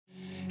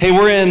Hey,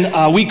 we're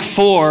in week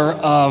 4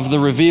 of the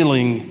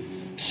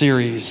Revealing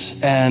series,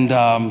 and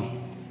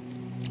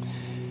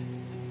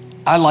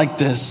I like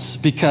this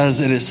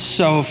because it is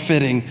so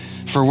fitting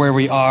for where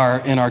we are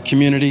in our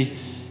community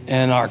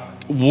and our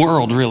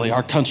world, really,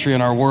 our country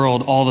and our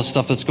world, all the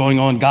stuff that's going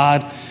on.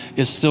 God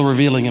is still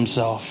revealing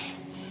himself.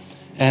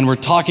 And we're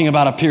talking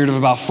about a period of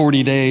about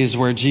 40 days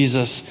where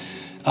Jesus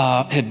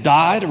had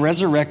died,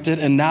 resurrected,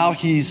 and now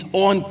he's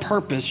on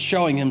purpose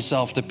showing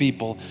himself to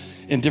people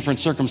in different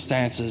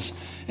circumstances.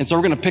 And so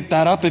we're going to pick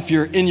that up. If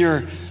you're in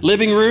your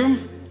living room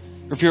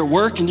or if you're at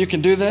work and you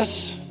can do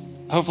this,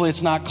 hopefully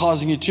it's not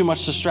causing you too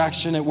much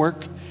distraction at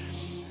work.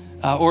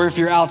 Or if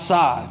you're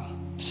outside,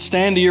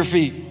 stand to your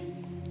feet.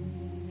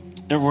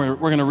 And we're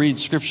going to read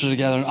scripture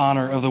together in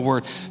honor of the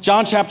word.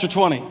 John chapter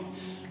 20. We're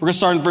going to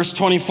start in verse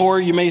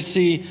 24. You may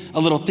see a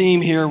little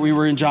theme here. We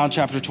were in John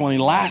chapter 20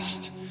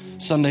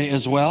 last Sunday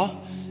as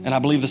well, and I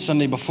believe the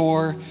Sunday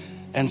before.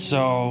 And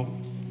so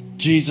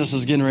Jesus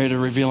is getting ready to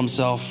reveal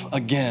himself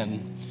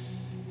again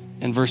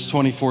in verse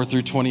 24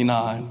 through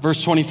 29.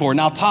 Verse 24,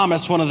 now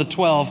Thomas, one of the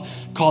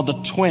 12, called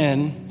the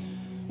twin,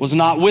 was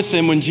not with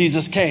them when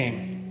Jesus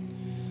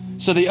came.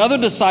 So the other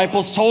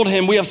disciples told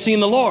him, we have seen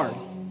the Lord.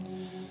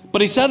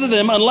 But he said to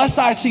them, unless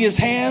I see his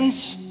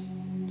hands,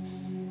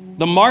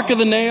 the mark of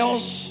the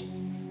nails,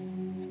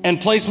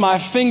 and place my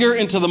finger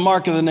into the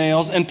mark of the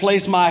nails, and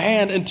place my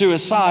hand into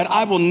his side,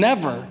 I will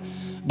never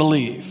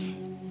believe.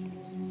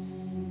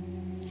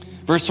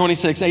 Verse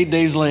 26, 8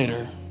 days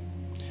later,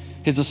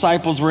 his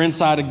disciples were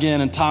inside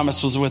again, and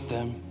Thomas was with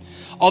them.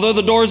 Although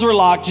the doors were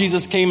locked,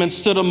 Jesus came and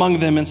stood among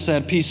them and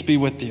said, peace be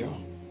with you.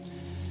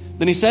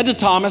 Then he said to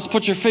Thomas,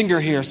 put your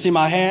finger here, see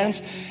my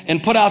hands,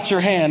 and put out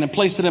your hand and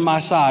place it in my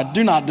side.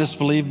 Do not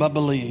disbelieve, but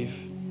believe.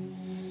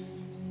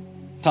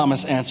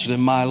 Thomas answered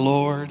him, my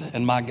Lord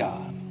and my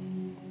God.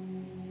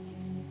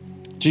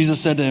 Jesus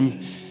said to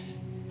him,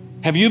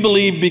 have you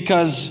believed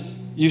because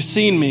you've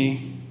seen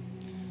me?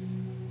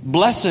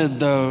 Blessed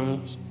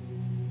those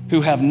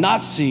who have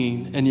not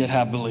seen and yet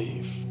have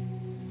believed.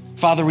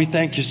 Father, we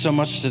thank you so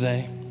much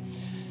today.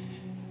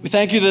 We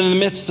thank you that in the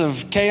midst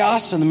of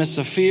chaos, in the midst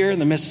of fear, in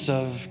the midst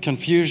of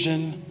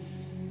confusion,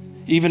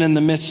 even in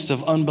the midst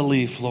of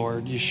unbelief,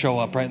 Lord, you show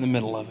up right in the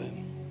middle of it.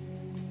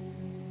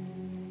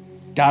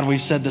 God,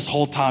 we've said this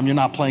whole time, you're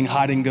not playing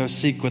hide and go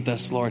seek with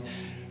us, Lord.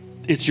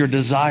 It's your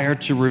desire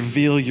to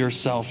reveal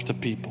yourself to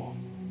people.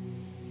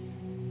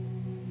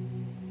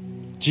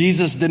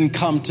 Jesus didn't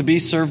come to be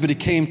served, but he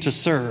came to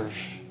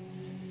serve.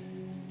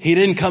 He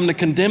didn't come to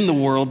condemn the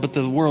world, but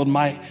the world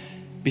might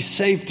be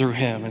saved through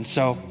him. And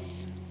so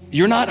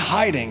you're not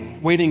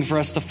hiding, waiting for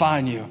us to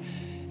find you.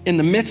 In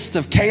the midst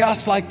of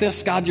chaos like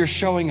this, God, you're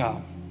showing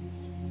up.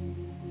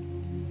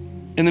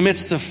 In the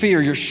midst of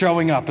fear, you're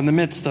showing up. In the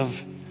midst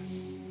of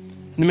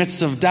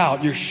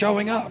doubt, you're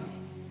showing up.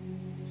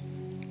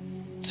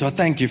 So I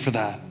thank you for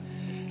that.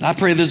 And I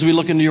pray that as we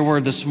look into your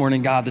word this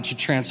morning, God, that you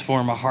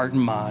transform our heart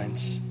and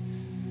minds.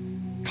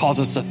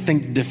 Cause us to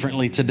think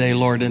differently today,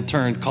 Lord. In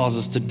turn, cause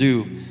us to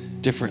do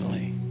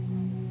differently.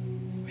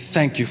 We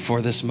thank you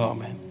for this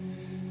moment.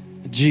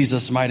 In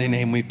Jesus' mighty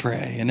name we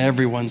pray. And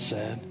everyone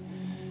said,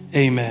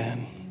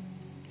 amen.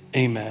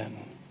 Amen.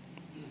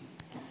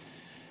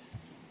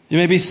 You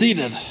may be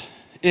seated.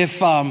 If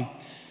you've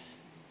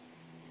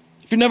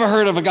never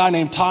heard of a guy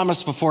named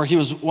Thomas before, he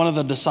was one of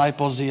the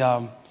disciples.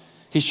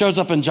 He shows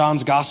up in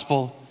John's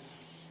gospel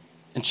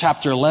in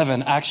chapter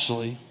 11,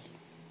 actually.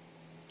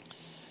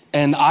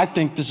 And I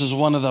think this is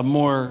one of the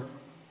more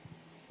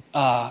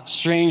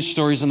strange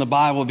stories in the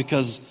Bible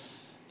because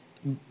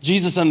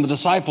Jesus and the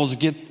disciples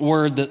get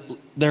word that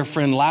their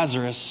friend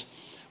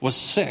Lazarus was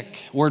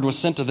sick. Word was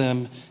sent to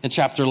them in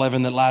chapter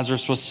 11 that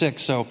Lazarus was sick.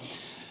 So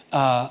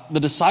the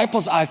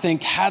disciples, I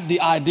think, had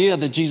the idea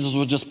that Jesus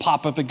would just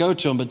pop up and go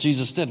to him, but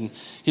Jesus didn't.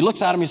 He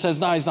looks at him, he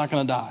says, no, he's not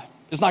going to die.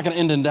 It's not going to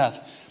end in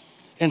death.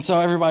 And so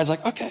everybody's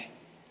like, okay,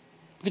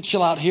 we can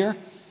chill out here.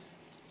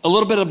 A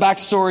little bit of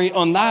backstory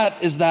on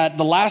that is that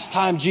the last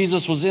time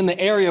Jesus was in the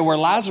area where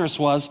Lazarus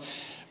was,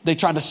 they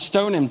tried to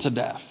stone him to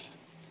death.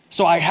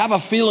 So I have a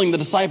feeling the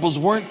disciples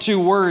weren't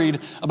too worried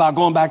about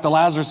going back to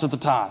Lazarus at the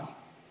time.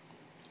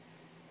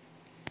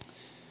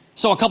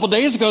 So a couple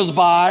days goes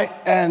by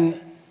and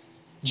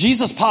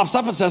Jesus pops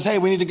up and says, hey,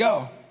 we need to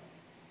go.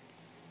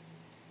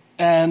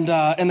 And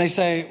they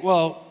say,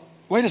 well,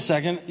 wait a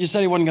second. You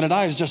said he wasn't going to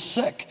die. He was just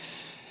sick.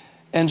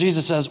 And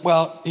Jesus says,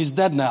 well, he's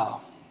dead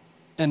now.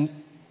 And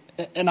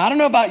I don't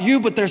know about you,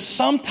 but there's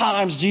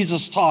sometimes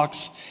Jesus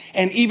talks,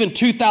 and even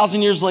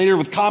 2,000 years later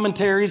with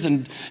commentaries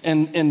and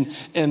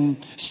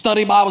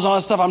study Bibles and all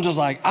that stuff, I'm just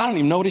like, I don't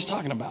even know what he's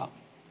talking about.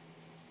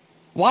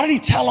 Why did he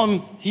tell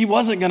him he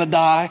wasn't going to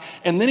die,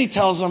 and then he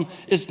tells him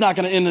it's not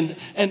going to end,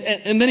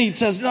 and then he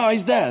says, no,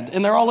 he's dead.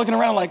 And they're all looking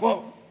around like,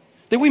 well,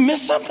 did we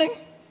miss something?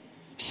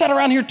 We sat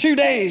around here 2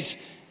 days.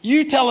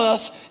 You telling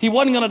us he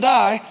wasn't going to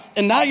die,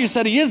 and now you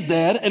said he is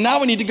dead, and now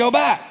we need to go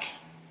back.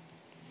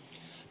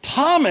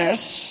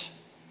 Thomas,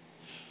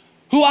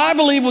 who I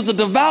believe was a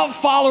devout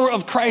follower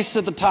of Christ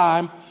at the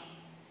time,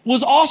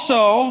 was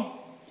also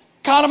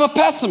kind of a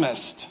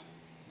pessimist.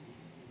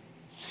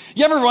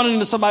 You ever run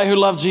into somebody who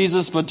loved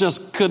Jesus but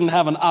just couldn't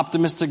have an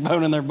optimistic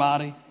bone in their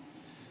body?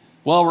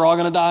 Well, we're all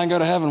going to die and go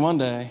to heaven one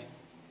day.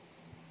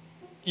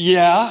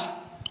 Yeah,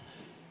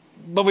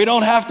 but we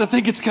don't have to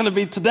think it's going to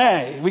be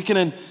today.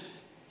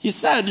 He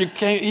said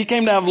he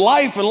came to have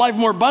life and life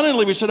more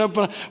abundantly. We should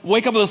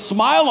wake up with a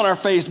smile on our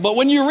face. But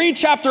when you read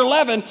chapter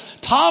 11,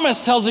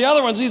 Thomas tells the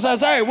other ones, he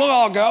says, hey, we'll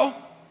all go.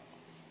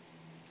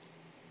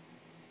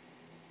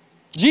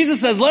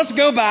 Jesus says, let's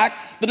go back.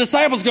 The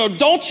disciples go,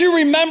 don't you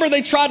remember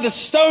they tried to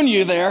stone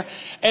you there?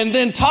 And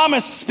then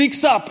Thomas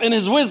speaks up in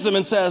his wisdom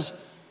and says,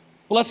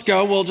 well, let's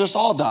go. We'll just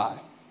all die.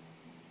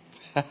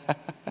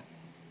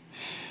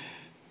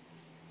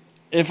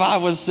 If I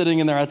was sitting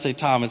in there, I'd say,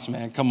 Thomas,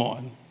 man, come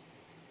on.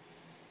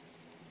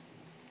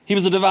 He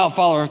was a devout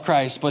follower of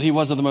Christ, but he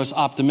wasn't the most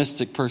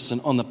optimistic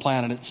person on the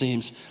planet, it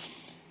seems.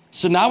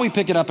 So now we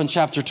pick it up in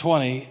chapter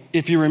 20.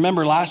 If you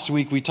remember last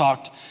week, we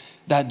talked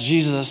that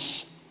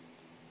Jesus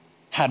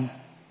had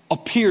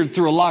appeared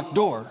through a locked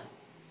door.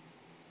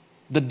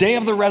 The day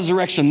of the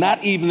resurrection,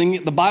 that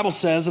evening, the Bible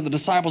says that the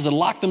disciples had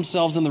locked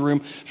themselves in the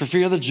room for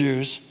fear of the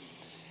Jews,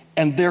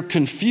 and they're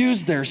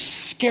confused, they're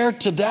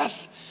scared to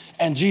death,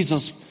 and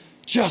Jesus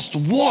just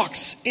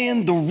walks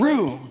in the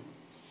room.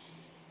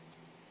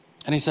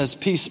 And he says,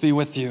 peace be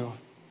with you.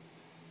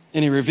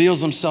 And he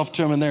reveals himself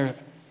to them, and they're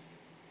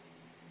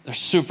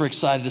super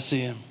excited to see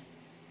him.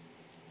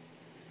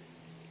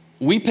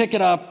 We pick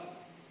it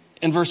up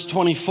in verse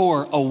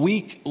 24, a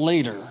week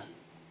later.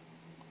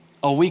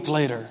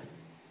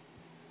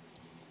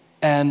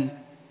 And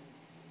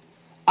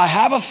I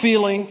have a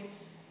feeling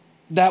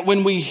that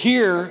when we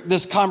hear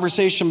this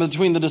conversation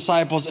between the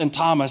disciples and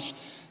Thomas,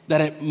 that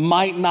it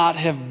might not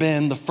have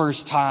been the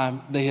first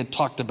time they had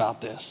talked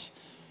about this.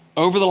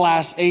 Over the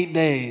last 8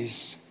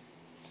 days,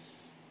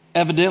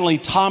 evidently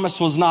Thomas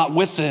was not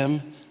with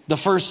them the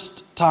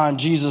first time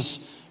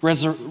Jesus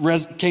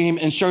came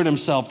and showed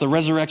himself, the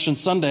resurrection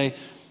Sunday.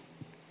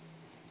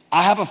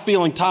 I have a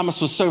feeling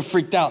Thomas was so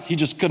freaked out, he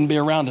just couldn't be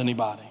around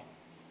anybody.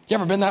 You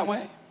ever been that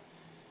way?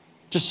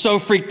 Just so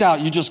freaked out,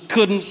 you just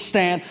couldn't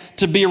stand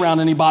to be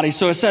around anybody.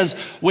 So it says,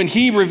 when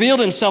he revealed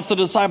himself to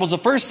the disciples the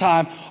first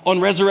time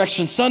on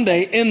Resurrection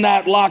Sunday in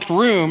that locked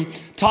room,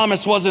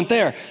 Thomas wasn't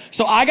there.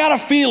 So I got a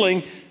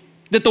feeling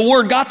that the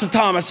word got to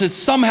Thomas is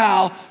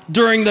somehow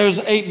during those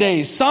 8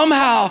 days.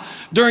 Somehow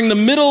during the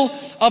middle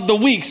of the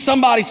week,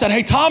 somebody said,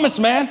 hey, Thomas,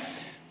 man,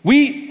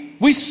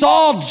 we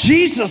saw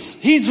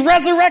Jesus. He's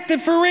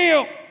resurrected for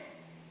real. And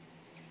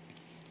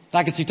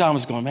I could see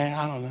Thomas going, man,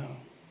 I don't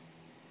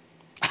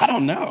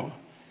know.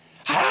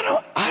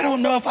 I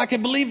don't know if I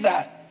can believe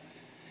that.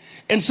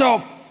 And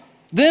so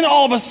then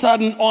all of a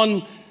sudden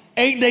on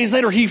 8 days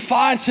later, he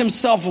finds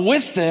himself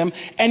with them,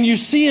 and you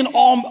see an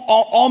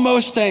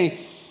almost a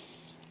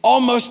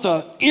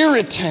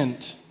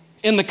irritant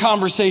in the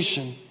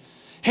conversation.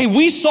 Hey,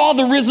 we saw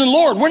the risen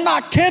Lord. We're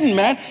not kidding,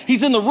 man.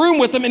 He's in the room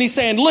with them, and he's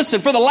saying,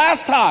 listen, for the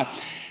last time,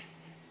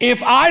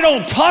 if I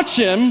don't touch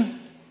him,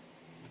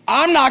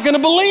 I'm not going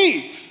to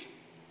believe.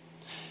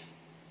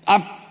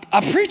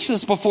 I've preached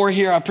this before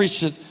here. I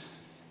preached it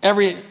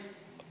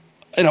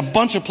in a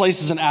bunch of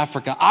places in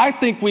Africa. I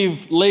think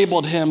we've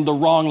labeled him the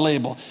wrong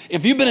label.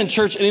 If you've been in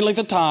church any length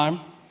of time,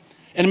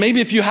 and maybe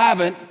if you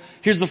haven't,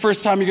 here's the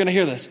first time you're going to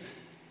hear this.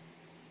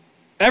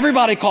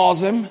 Everybody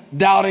calls him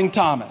Doubting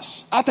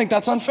Thomas. I think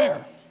that's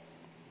unfair.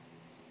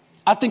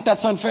 I think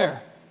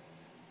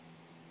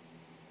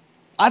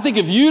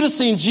if you'd have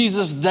seen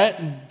Jesus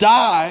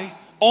die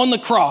on the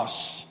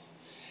cross,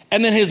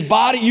 and then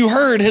you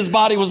heard his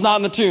body was not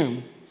in the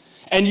tomb,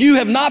 and you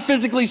have not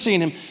physically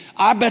seen him,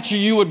 I bet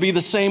you would be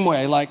the same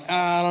way. Like,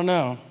 I don't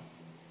know.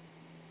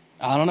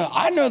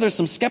 I know there's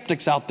some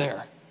skeptics out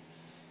there.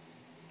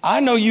 I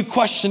know you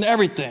question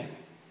everything.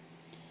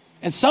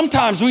 And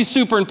sometimes we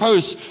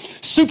superimpose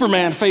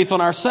Superman faith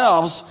on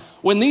ourselves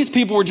when these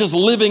people were just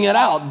living it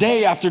out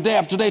day after day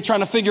after day,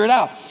 trying to figure it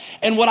out.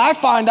 And what I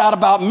find out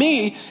about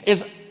me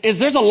is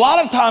there's a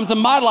lot of times in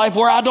my life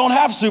where I don't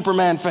have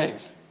Superman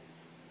faith,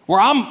 where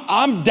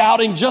I'm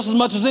doubting just as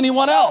much as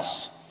anyone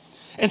else.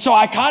 And so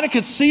I kind of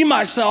could see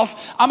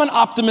myself, I'm an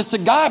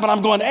optimistic guy, but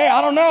I'm going, hey,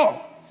 I don't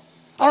know.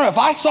 If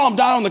I saw him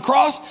die on the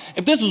cross,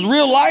 if this was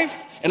real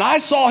life, and I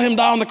saw him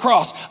die on the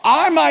cross,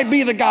 I might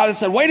be the guy that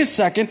said, wait a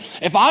second,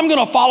 if I'm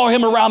going to follow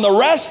him around the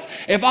rest,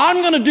 if I'm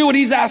going to do what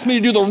he's asked me to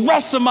do the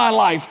rest of my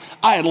life,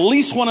 I at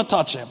least want to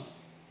touch him.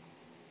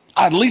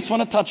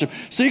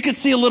 So you could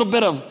see a little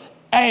bit of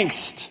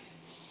angst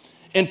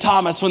in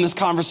Thomas when this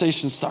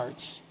conversation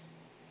starts.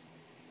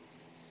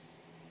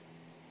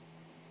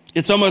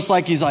 It's almost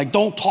like he's like,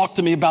 don't talk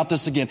to me about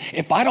this again.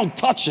 If I don't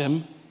touch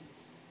him,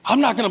 I'm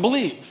not going to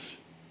believe.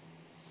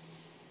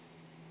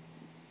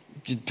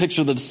 You can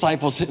picture the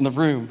disciples in the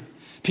room.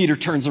 Peter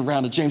turns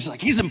around to James. He's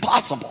like, he's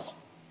impossible.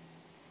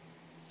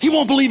 He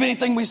won't believe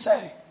anything we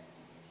say.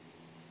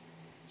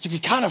 You can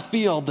kind of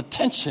feel the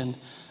tension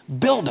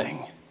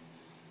building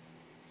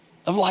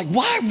of like,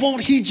 why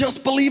won't he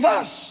just believe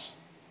us?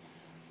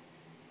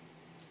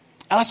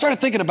 And I started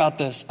thinking about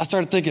this.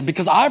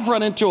 Because I've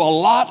run into a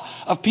lot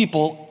of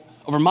people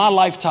over my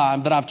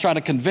lifetime that I've tried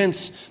to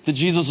convince that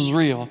Jesus was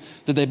real,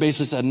 that they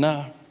basically said,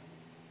 no,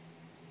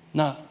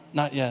 not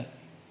yet.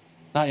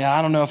 Not yet.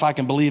 I don't know if I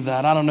can believe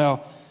that. I don't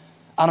know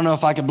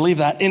if I can believe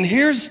that. And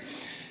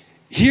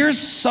here's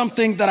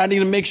something that I need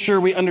to make sure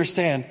we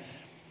understand.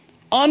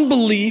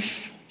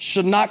 Unbelief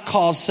should not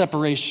cause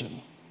separation.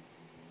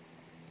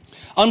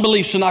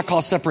 Unbelief should not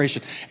cause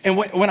separation. And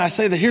when I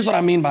say that, here's what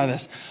I mean by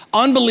this.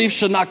 Unbelief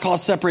should not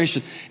cause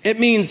separation. It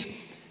means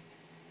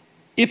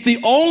if the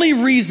only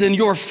reason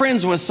you're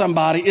friends with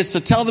somebody is to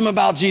tell them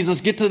about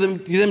Jesus, get to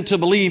them to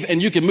believe,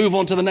 and you can move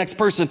on to the next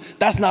person,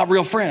 that's not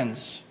real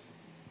friends.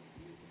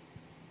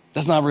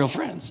 That's not real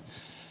friends.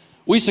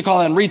 We used to call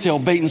that in retail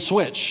bait and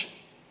switch.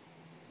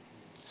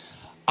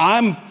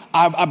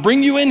 I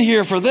bring you in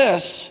here for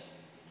this,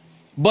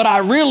 but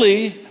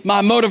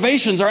my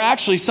motivations are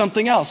actually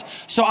something else.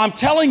 So I'm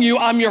telling you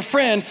I'm your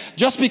friend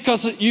just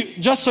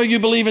so you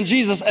believe in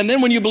Jesus. And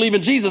then when you believe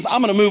in Jesus,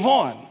 I'm going to move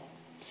on.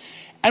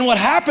 And what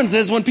happens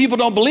is when people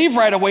don't believe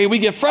right away, we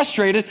get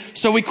frustrated,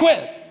 so we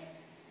quit.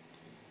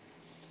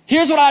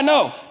 Here's what I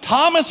know.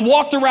 Thomas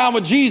walked around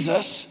with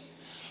Jesus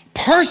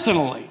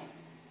personally.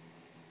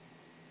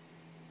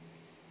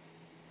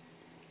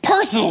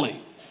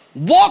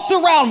 Walked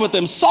around with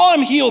him, saw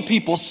him heal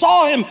people,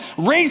 saw him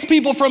raise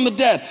people from the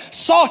dead,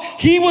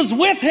 he was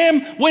with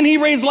him when he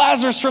raised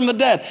Lazarus from the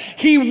dead.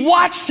 He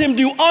watched him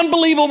do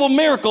unbelievable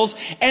miracles,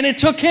 and it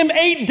took him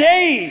 8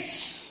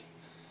 days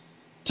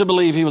to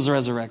believe he was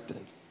resurrected.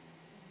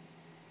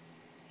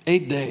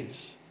 8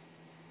 days.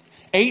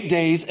 8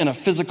 days in a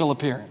physical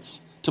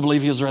appearance to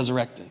believe he was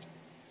resurrected.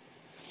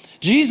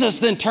 Jesus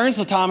then turns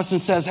to Thomas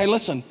and says, hey,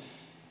 listen,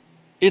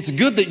 it's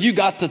good that you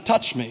got to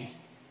touch me.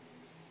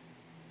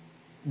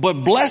 But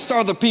blessed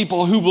are the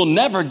people who will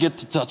never get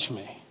to touch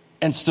me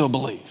and still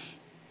believe.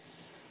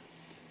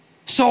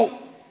 So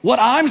what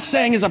I'm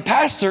saying as a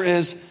pastor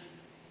is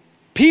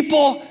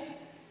people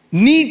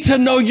need to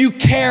know you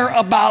care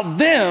about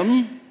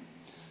them,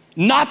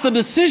 not the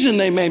decision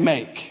they may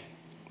make.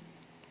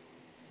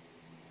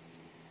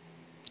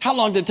 How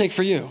long did it take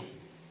for you?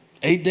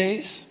 8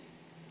 days?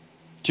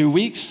 2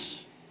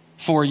 weeks?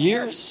 4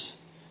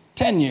 years?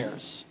 10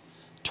 years?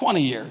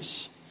 20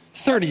 years?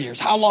 30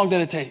 years? How long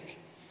did it take?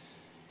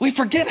 We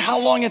forget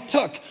how long it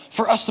took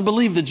for us to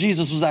believe that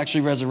Jesus was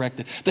actually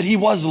resurrected, that he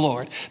was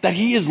Lord, that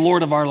he is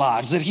Lord of our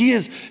lives, that he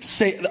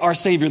is our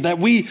Savior, that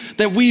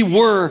we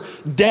were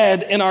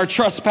dead in our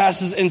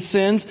trespasses and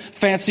sins.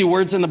 Fancy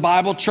words in the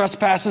Bible,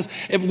 trespasses.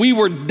 If we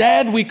were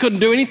dead, we couldn't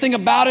do anything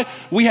about it.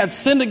 We had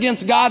sinned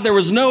against God. There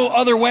was no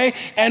other way.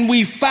 And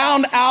we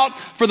found out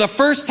for the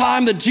first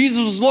time that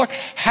Jesus was Lord.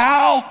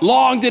 How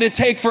long did it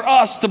take for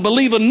us to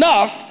believe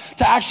enough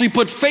to actually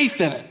put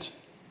faith in it?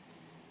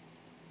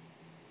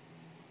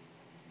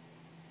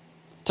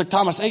 Took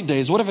Thomas 8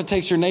 days. What if it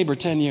takes your neighbor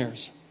 10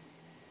 years?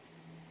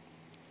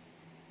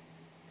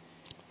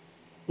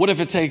 What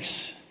if it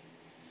takes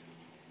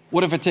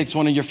one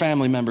of your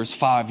family members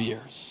 5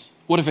 years?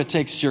 What if it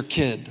takes your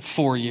kid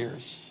 4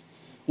 years?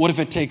 What if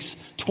it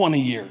takes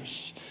 20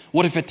 years?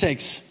 What if it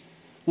takes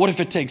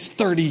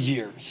 30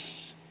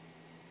 years?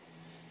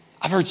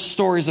 I've heard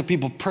stories of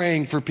people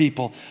praying for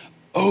people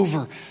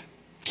over,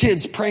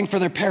 kids praying for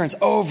their parents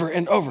over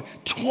and over,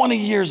 20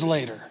 years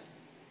later.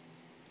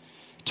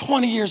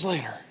 20 years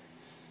later.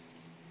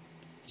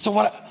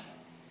 So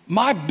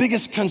my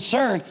biggest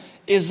concern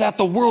is that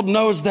the world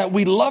knows that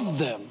we love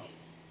them.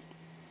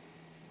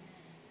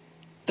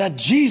 That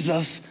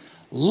Jesus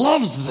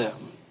loves them.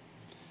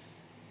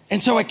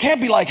 And so it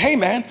can't be like, hey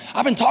man,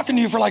 I've been talking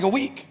to you for like a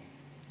week.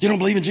 You don't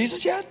believe in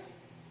Jesus yet?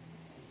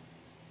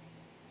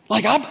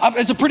 Like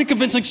it's a pretty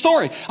convincing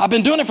story. I've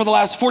been doing it for the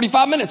last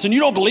 45 minutes and you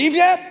don't believe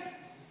yet?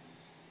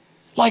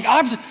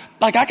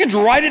 I could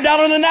write it down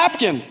on a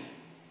napkin.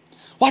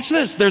 Watch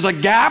this. There's a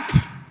gap.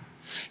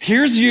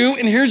 Here's you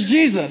and here's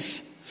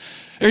Jesus.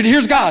 And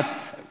here's God.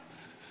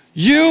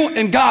 You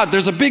and God,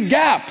 there's a big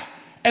gap.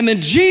 And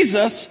then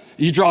Jesus,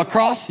 you draw a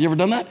cross. You ever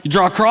done that? You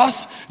draw a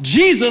cross.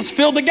 Jesus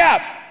filled the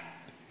gap.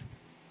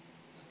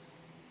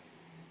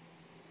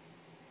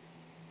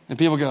 And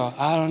people go,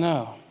 I don't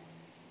know.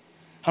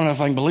 I don't know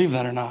if I can believe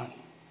that or not.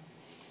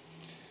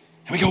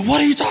 And we go, what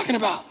are you talking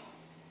about?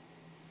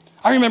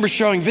 I remember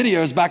showing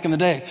videos back in the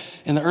day,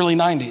 in the early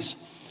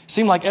 90s.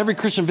 Seemed like every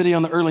Christian video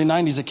in the early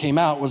 90s that came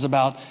out was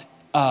about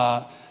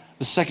the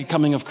second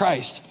coming of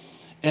Christ.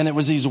 And it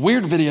was these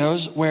weird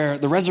videos where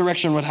the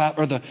resurrection would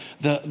happen, or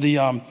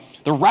the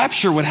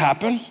rapture would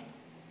happen,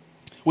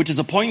 which is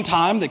a point in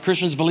time that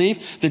Christians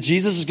believe that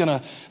Jesus is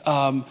going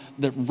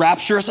to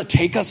rapture us,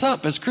 take us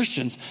up as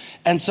Christians.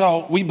 And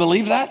so we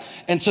believe that.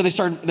 And so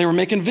they were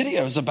making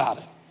videos about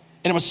it.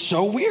 And it was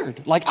so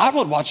weird. Like I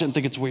would watch it and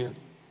think it's weird.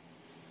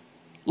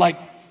 Like,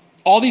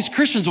 all these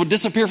Christians would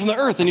disappear from the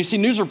earth, and you see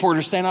news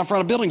reporters standing out in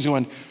front of buildings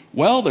going,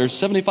 well, there's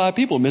 75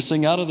 people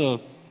missing out of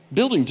the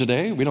building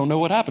today. We don't know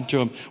what happened to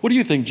them. What do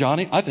you think,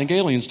 Johnny? I think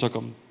aliens took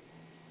them.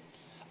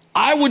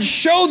 I would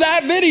show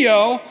that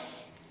video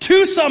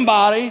to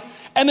somebody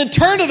and then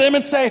turn to them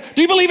and say,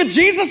 do you believe in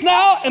Jesus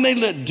now? And they'd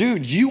say,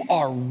 dude, you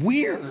are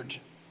weird.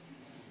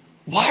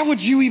 Why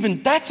would you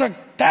even,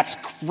 that's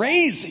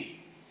crazy.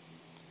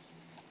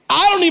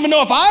 I don't even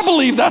know if I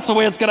believe that's the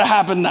way it's going to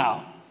happen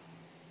now.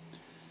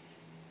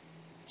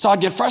 So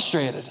I'd get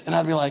frustrated and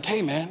I'd be like,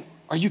 hey man,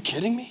 are you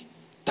kidding me?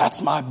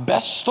 That's my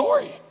best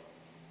story.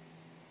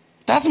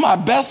 That's my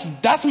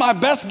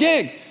best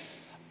gig.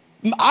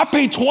 I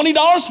paid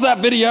 $20 for that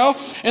video,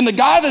 and the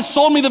guy that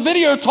sold me the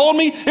video told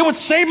me it would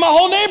save my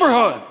whole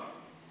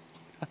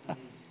neighborhood.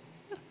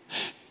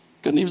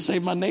 Couldn't even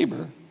save my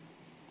neighbor.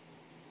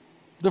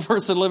 The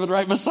person living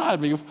right beside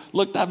me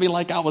looked at me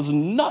like I was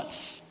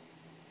nuts.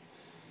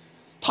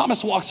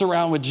 Thomas walks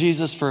around with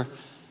Jesus for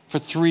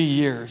 3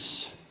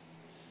 years.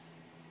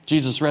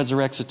 Jesus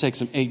resurrects. It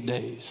takes him 8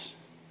 days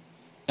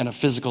and a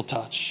physical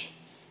touch.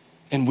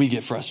 And we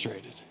get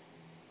frustrated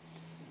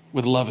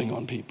with loving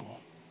on people.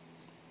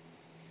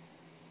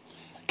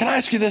 Can I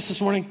ask you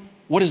this morning?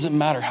 What does it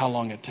matter how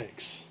long it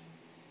takes?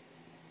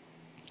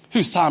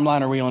 Whose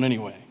timeline are we on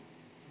anyway?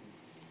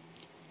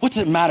 What's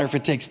it matter if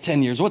it takes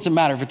 10 years? What's it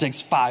matter if it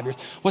takes 5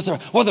 years?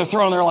 Well, they're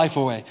throwing their life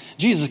away.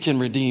 Jesus can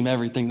redeem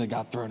everything that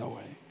got thrown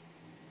away.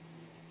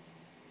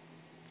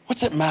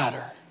 What's it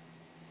matter?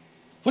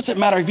 What's it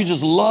matter if you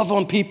just love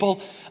on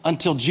people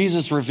until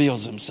Jesus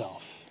reveals himself?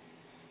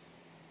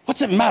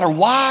 What's it matter?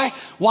 Why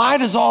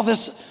does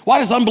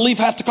unbelief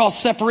have to cause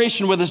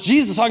separation with us?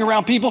 Jesus hung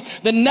around people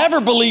that never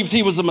believed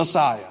he was a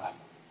Messiah.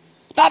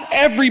 Not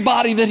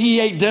everybody that he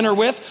ate dinner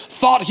with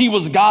thought he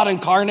was God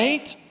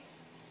incarnate.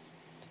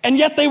 And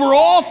yet they were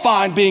all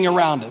fine being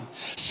around him.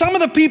 Some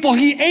of the people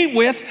he ate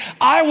with,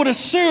 I would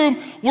assume,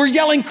 were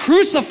yelling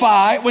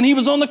crucify when he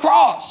was on the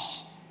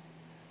cross.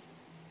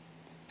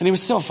 And he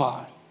was still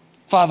fine.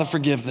 Father,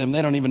 forgive them.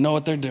 They don't even know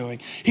what they're doing.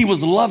 He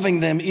was loving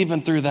them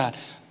even through that.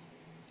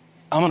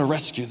 I'm going to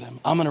rescue them.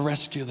 I'm going to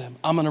rescue them.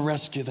 I'm going to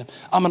rescue them.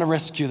 I'm going to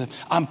rescue them.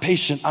 I'm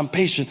patient. I'm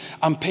patient.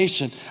 I'm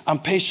patient. I'm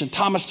patient.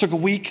 Thomas took a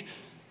week.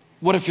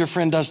 What if your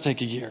friend does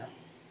take a year?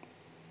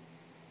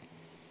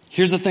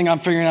 Here's the thing I'm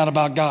figuring out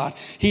about God.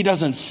 He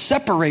doesn't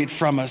separate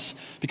from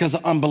us because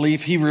of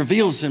unbelief. He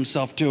reveals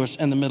himself to us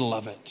in the middle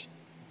of it.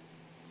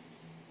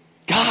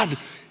 God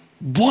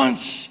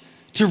wants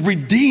to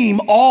redeem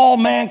all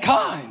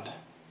mankind.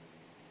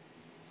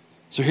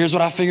 So here's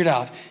what I figured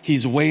out.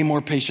 He's way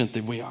more patient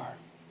than we are.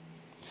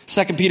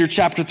 2 Peter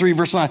chapter 3,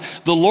 verse 9.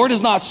 The Lord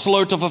is not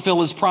slow to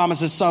fulfill his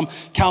promises. Some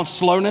count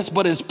slowness,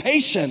 but is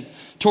patient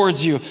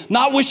towards you,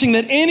 not wishing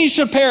that any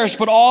should perish,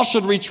 but all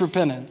should reach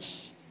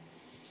repentance.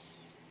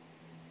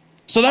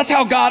 So that's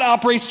how God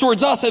operates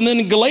towards us. And then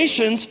in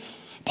Galatians,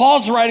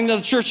 Paul's writing to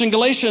the church in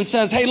Galatia and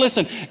says, hey,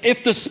 listen,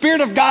 if the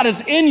Spirit of God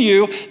is in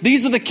you,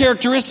 these are the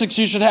characteristics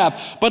you should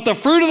have. But the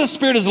fruit of the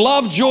Spirit is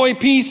love, joy,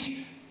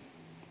 peace,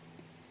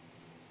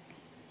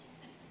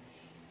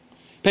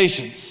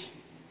 patience.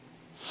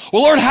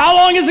 Well, Lord, how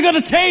long is it going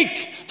to take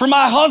for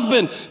my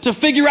husband to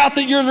figure out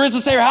that you're the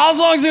risen Savior? How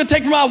long is it going to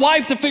take for my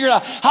wife to figure it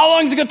out? How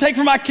long is it going to take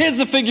for my kids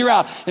to figure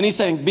out? And he's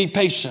saying, be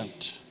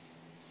patient.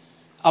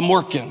 I'm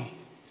working.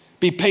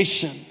 Be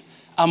patient.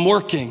 I'm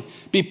working.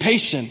 Be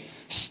patient.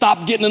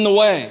 Stop getting in the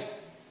way.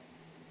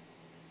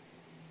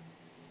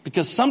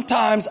 Because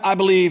sometimes I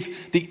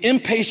believe the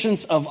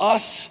impatience of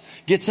us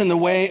gets in the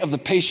way of the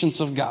patience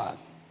of God.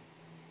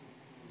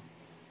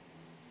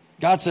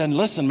 God said,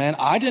 listen, man,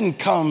 I didn't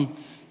come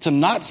to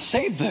not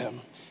save them.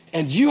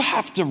 And you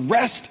have to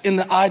rest in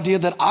the idea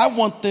that I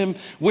want them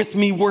with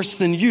me worse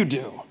than you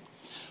do.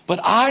 But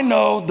I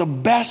know the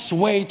best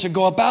way to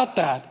go about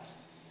that.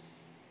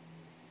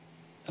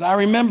 And I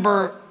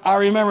remember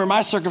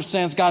my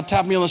circumstance, God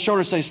tapped me on the shoulder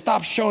and said,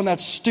 stop showing that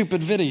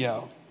stupid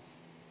video.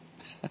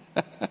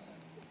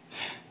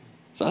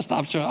 So I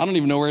stopped showing. I don't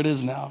even know where it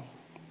is now.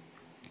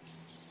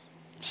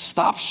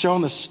 Stop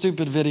showing the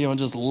stupid video and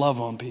just love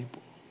on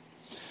people.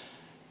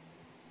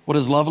 What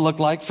does love look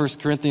like? 1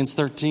 Corinthians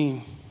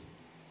 13.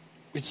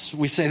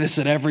 We say this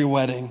at every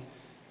wedding,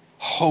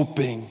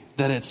 hoping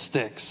that it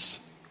sticks.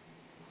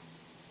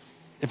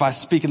 If I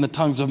speak in the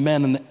tongues of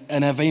men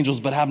and have angels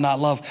but have not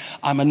love,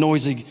 I'm a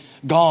noisy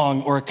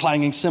gong or a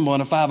clanging cymbal.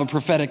 And if I have a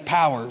prophetic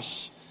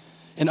powers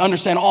and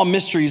understand all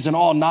mysteries and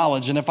all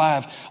knowledge, and if I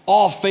have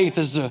all faith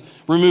as to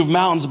remove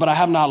mountains but I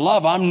have not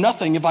love, I'm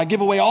nothing. If I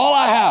give away all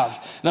I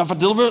have, and if I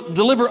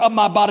deliver up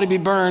my body to be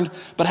burned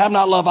but have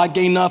not love, I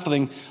gain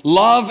nothing.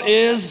 Love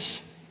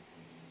is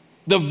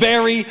the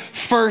very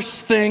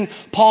first thing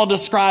Paul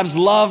describes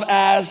love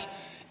as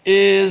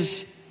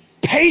is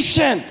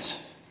patient.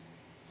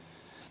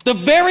 The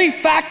very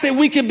fact that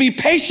we can be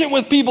patient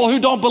with people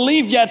who don't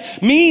believe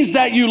yet means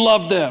that you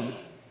love them.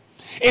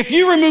 If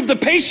you remove the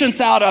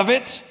patience out of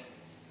it,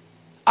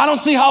 I don't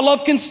see how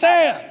love can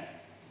stand.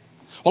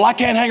 Well, I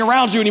can't hang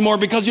around you anymore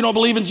because you don't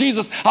believe in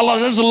Jesus. I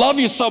just love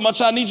you so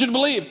much, I need you to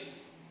believe.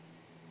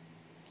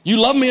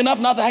 You love me enough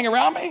not to hang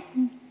around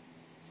me?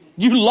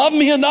 You love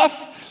me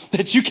enough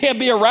that you can't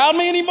be around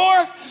me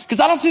anymore? Because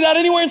I don't see that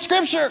anywhere in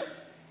Scripture.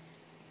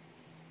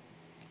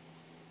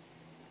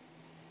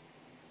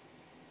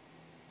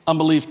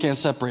 Unbelief can't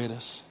separate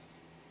us.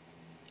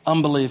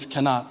 Unbelief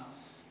cannot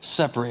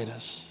separate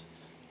us.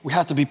 We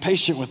have to be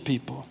patient with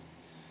people.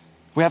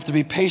 We have to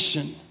be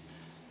patient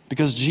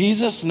because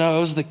Jesus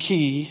knows the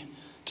key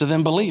to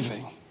them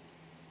believing.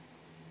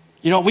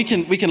 You know, we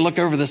can look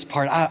over this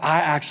part. I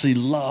actually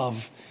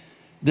love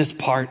this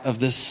part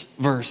of this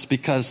verse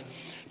because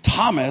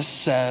Thomas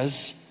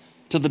says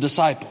to the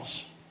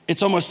disciples,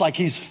 it's almost like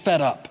he's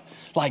fed up.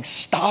 Like,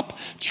 stop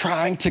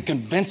trying to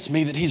convince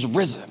me that he's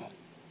risen.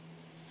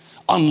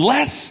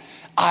 Unless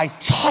I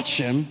touch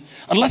him,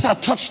 unless I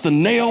touch the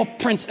nail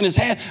prints in his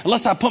hand,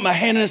 unless I put my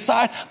hand in his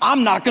side,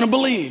 I'm not going to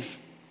believe.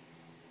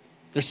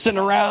 They're sitting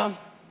around,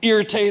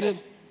 irritated.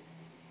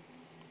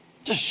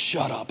 Just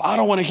shut up. I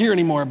don't want to hear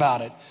any more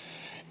about it.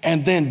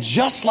 And then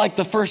just like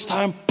the first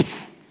time,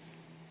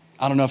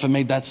 I don't know if it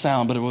made that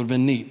sound, but it would have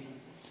been neat.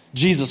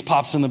 Jesus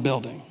pops in the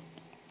building.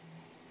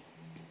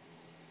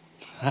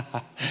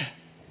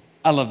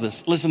 I love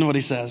this. Listen to what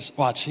he says.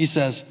 Watch. He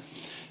says,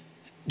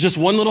 just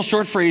one little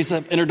short phrase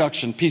of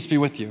introduction. Peace be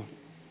with you.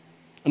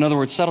 In other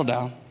words, settle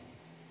down.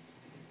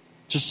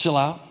 Just chill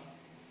out.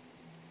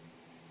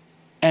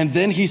 And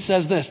then he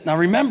says this. Now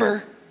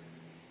remember,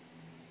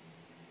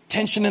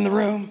 tension in the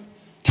room.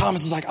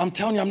 Thomas is like, I'm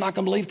telling you, I'm not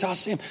going to believe till I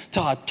see him.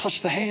 Till I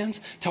touch the hands,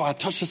 till I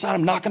touch the side,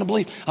 I'm not going to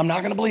believe. I'm not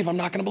going to believe. I'm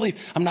not going to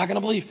believe. I'm not going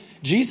to believe.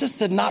 Jesus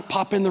did not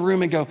pop in the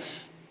room and go,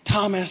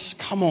 Thomas,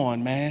 come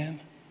on, man.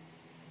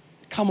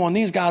 Come on,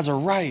 these guys are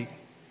right.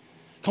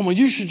 Come on,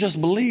 you should just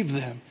believe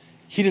them.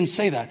 He didn't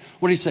say that.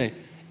 What did he say?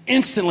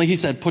 Instantly, he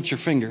said, put your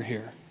finger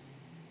here.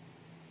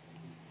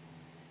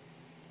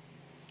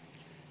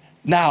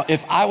 Now,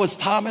 if I was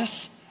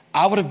Thomas,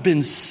 I would have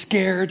been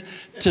scared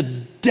to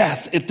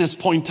death at this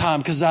point in time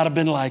because I'd have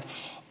been like,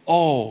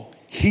 oh,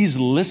 he's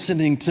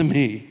listening to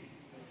me.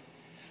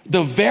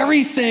 The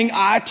very thing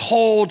I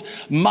told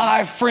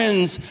my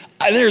friends,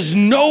 there's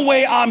no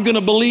way I'm going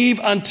to believe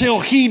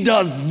until he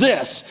does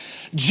this.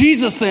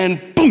 Jesus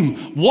then,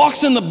 boom,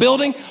 walks in the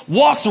building,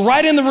 walks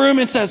right in the room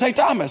and says, hey,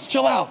 Thomas,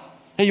 chill out.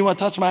 Hey, you want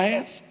to touch my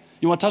hands?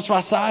 You want to touch my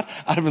side?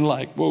 I'd have been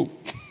like, whoa,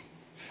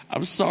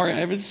 I'm sorry. I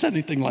haven't said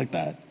anything like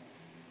that.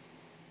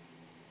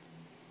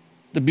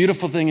 The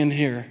beautiful thing in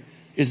here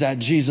is that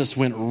Jesus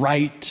went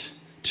right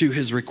to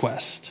his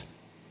request.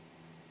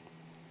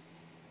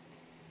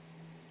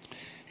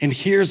 And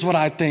here's what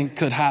I think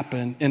could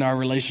happen in our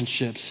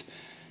relationships.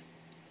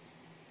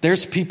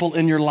 There's people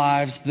in your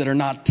lives that are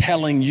not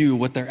telling you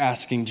what they're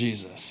asking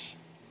Jesus.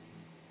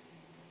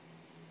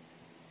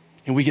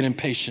 And we get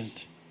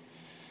impatient.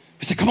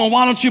 We say, come on,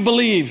 why don't you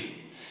believe?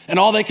 And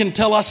all they can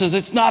tell us is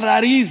it's not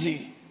that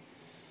easy.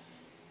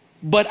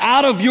 But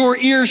out of your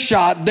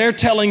earshot, they're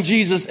telling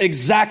Jesus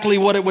exactly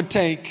what it would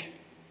take.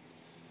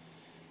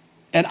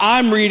 And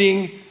I'm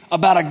reading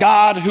about a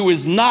God who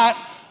is not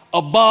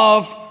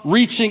above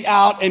reaching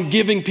out and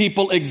giving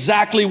people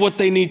exactly what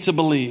they need to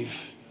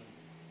believe.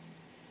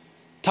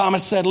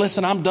 Thomas said,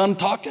 listen, I'm done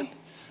talking.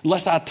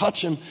 Unless I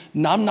touch him,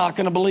 I'm not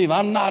going to believe.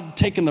 I'm not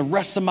taking the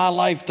rest of my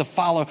life to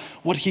follow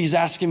what he's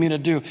asking me to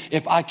do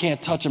if I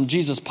can't touch him.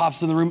 Jesus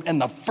pops in the room,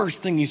 and the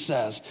first thing he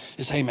says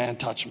is, hey, man,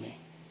 touch me.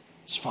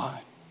 It's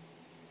fine.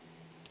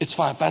 It's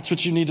fine. If that's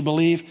what you need to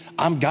believe,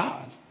 I'm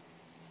God.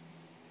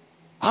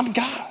 I'm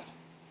God.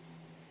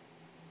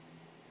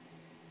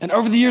 And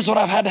over the years, what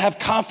I've had to have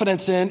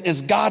confidence in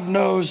is God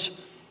knows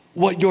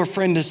what your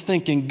friend is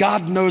thinking.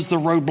 God knows the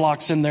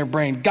roadblocks in their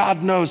brain.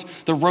 God knows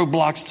the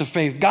roadblocks to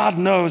faith. God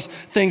knows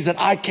things that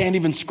I can't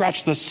even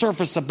scratch the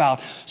surface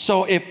about.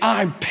 So if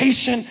I'm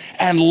patient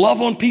and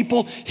love on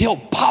people, he'll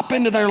pop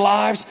into their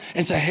lives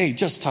and say, hey,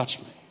 just touch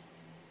me.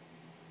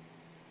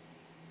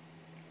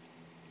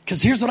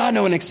 Because here's what I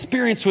know, an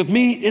experience with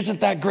me isn't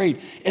that great.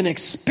 An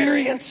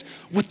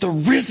experience with the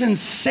risen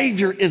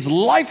Savior is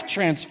life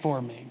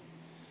transforming.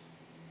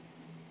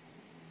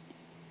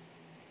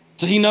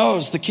 So he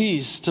knows the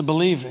keys to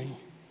believing.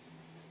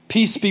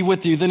 Peace be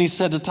with you. Then he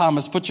said to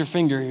Thomas, put your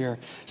finger here.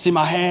 See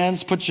my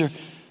hands? Put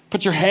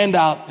your hand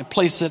out and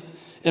place it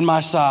in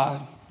my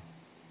side.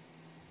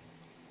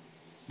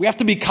 We have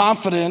to be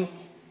confident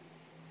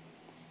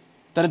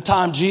that in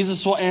time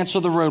Jesus will answer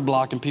the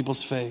roadblock in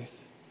people's faith.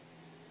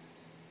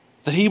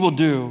 That he will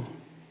do.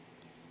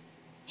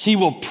 He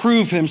will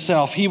prove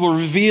himself. He will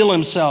reveal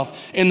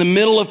himself in the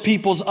middle of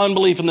people's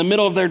unbelief, in the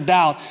middle of their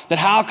doubt, that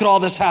how could all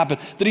this happen?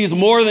 That he is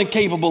more than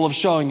capable of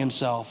showing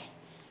himself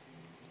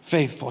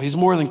faithful. He's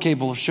more than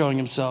capable of showing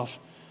himself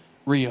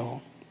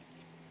real.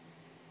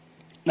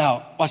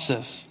 Now, watch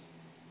this.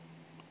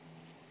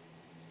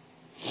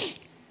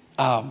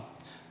 I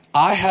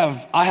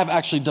have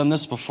actually done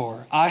this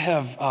before. I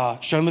have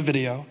shown the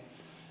video.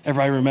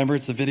 Everybody remember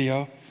it's the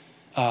video.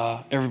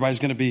 Everybody's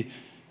going to be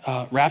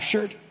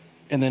raptured.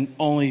 And then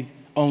only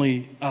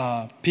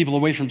people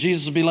away from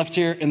Jesus will be left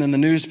here. And then the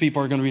news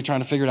people are going to be trying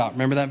to figure it out.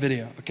 Remember that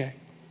video, okay?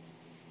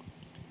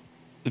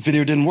 The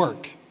video didn't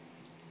work.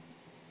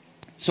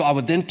 So I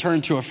would then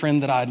turn to a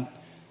friend that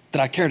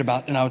I cared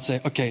about, and I would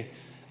say, okay,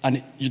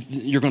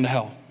 you're going to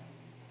hell.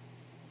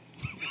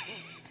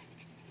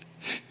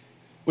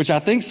 Which I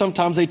think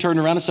sometimes they turn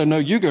around and say, no,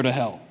 you go to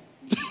hell.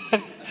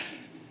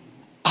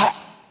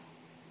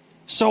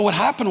 So what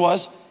happened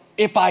was,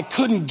 if I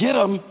couldn't get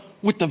them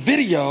with the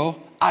video,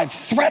 I'd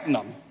threaten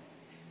them.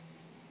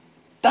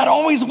 That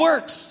always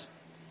works.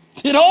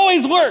 It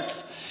always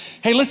works.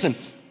 Hey, listen,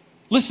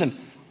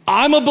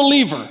 I'm a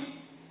believer.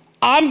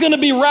 I'm going to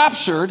be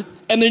raptured,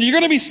 and then you're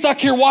going to be stuck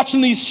here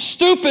watching these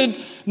stupid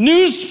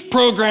news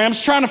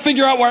programs trying to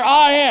figure out where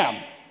I am.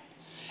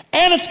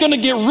 And it's going to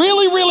get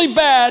really, really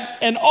bad,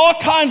 and all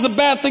kinds of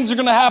bad things are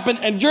going to happen,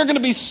 and you're going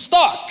to be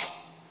stuck.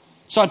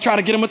 So I try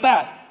to get him with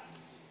that.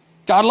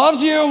 God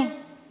loves you.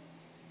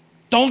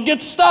 Don't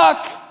get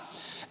stuck.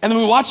 And then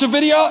we watch a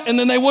video, and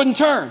then they wouldn't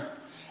turn.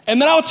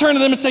 And then I would turn to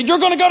them and say, you're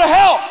going to go to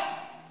hell.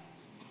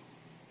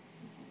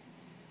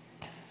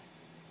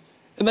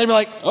 And they'd be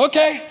like,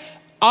 okay,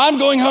 I'm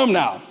going home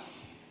now.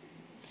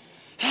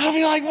 And I'd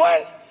be like,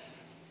 what?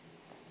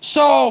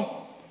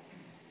 So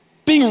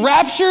being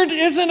raptured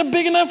isn't a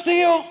big enough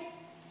deal?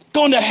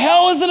 Going to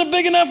hell isn't a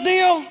big enough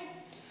deal?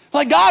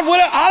 Like, God,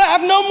 I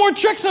have no more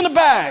tricks in the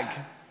bag.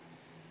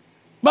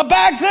 My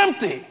bag's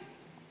empty.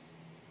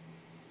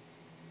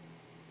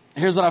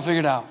 Here's what I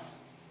figured out.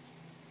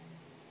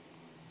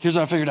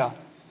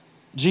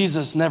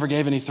 Jesus never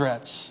gave any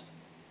threats.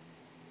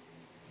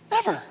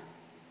 Never.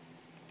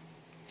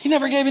 He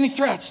never gave any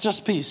threats,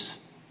 just peace.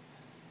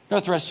 No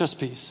threats, just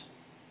peace.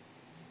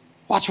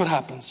 Watch what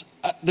happens.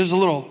 There's a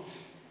little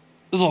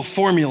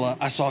formula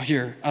I saw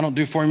here. I don't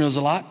do formulas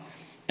a lot,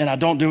 and I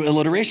don't do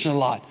alliteration a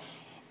lot.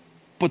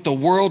 But the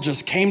world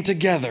just came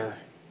together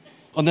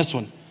on this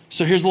one.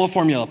 So here's a little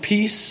formula.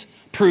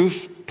 Peace,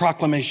 proof,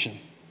 proclamation.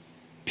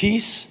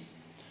 Peace.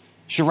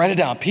 Should write it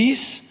down.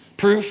 Peace,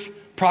 proof,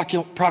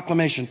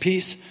 proclamation.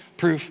 Peace,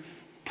 proof,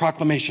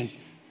 proclamation.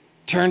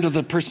 Turn to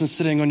the person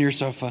sitting on your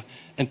sofa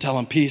and tell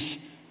them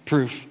peace,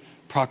 proof,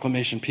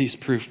 proclamation. Peace,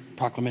 proof,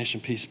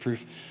 proclamation. Peace,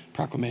 proof,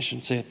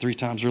 proclamation. Say it 3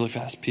 times really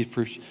fast. Peace,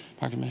 proof,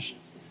 proclamation.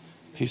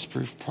 Peace,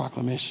 proof,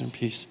 proclamation.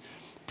 Peace,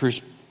 proof.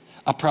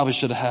 I probably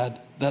should have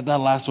had that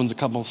last one's a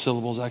couple of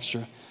syllables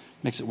extra.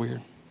 Makes it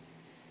weird.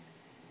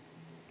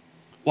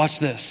 Watch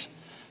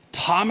this.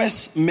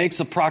 Thomas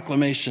makes a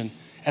proclamation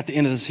at the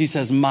end of this. He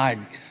says, my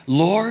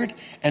Lord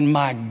and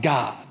my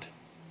God.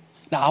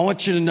 Now, I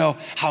want you to know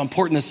how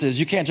important this is.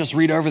 You can't just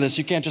read over this.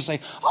 You can't just say,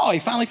 oh, he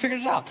finally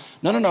figured it out.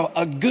 No.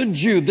 A good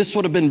Jew, this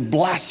would have been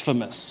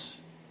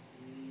blasphemous.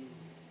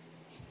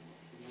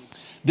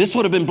 This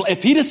would have been,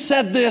 if he'd have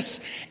said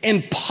this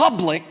in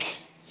public,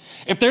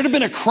 if there'd have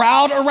been a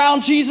crowd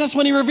around Jesus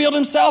when he revealed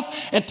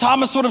himself, and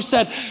Thomas would have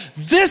said,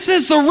 this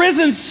is the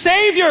risen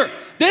Savior.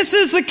 This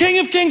is the King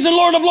of Kings and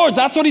Lord of Lords.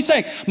 That's what he's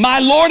saying. My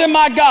Lord and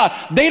my God.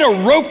 They'd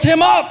have roped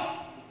him up.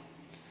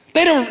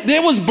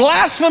 It was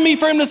blasphemy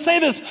for him to say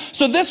this.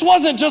 So this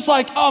wasn't just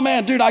like, oh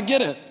man, dude, I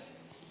get it.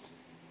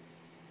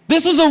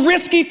 This was a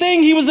risky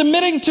thing he was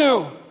admitting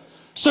to.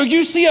 So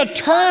you see a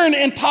turn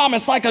in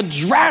Thomas, like a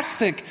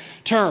drastic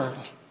turn.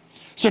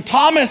 So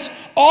Thomas,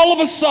 all of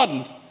a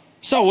sudden,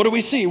 so what do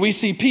we see? We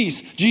see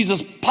peace.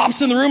 Jesus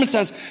pops in the room and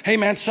says, hey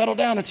man, settle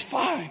down. It's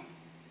fine.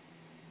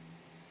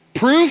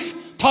 Proof.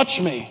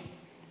 Touch me.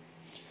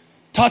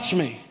 Touch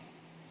me.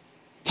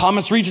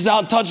 Thomas reaches out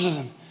and touches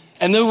him.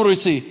 And then what do we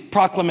see?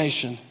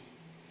 Proclamation.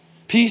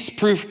 Peace,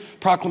 proof,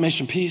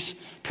 proclamation. Peace,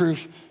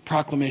 proof,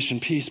 proclamation.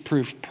 Peace,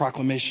 proof,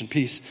 proclamation.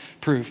 Peace,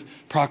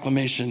 proof,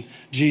 proclamation.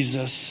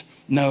 Jesus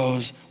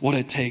knows what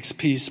it takes.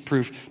 Peace,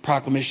 proof,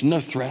 proclamation. No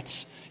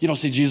threats. You don't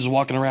see Jesus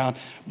walking around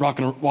in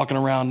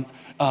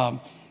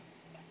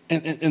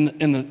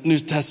the New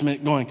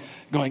Testament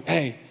going,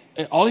 hey,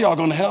 all of y'all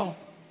going to hell.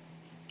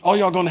 All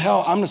y'all going to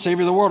hell. I'm the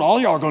Savior of the world. All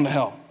y'all are going to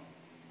hell.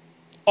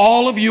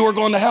 All of you are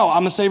going to hell.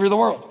 I'm the Savior of the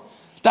world.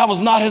 That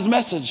was not his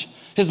message.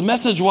 His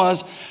message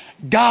was,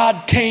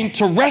 God came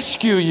to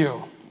rescue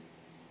you.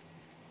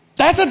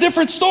 That's a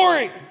different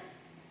story.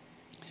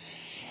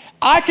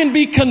 I can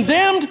be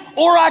condemned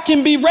or I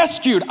can be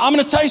rescued. I'm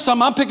going to tell you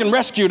something. I'm picking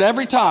rescued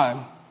every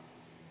time.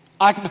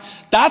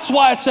 That's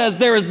why it says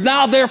there is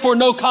now therefore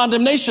no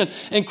condemnation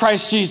in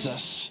Christ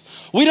Jesus.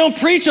 We don't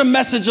preach a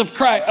message of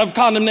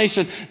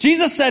condemnation.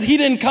 Jesus said he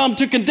didn't come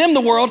to condemn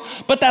the world,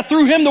 but that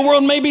through him the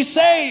world may be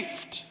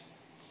saved.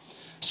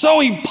 So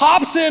he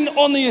pops in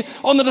on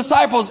the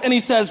disciples and he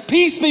says,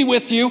 peace be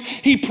with you.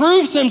 He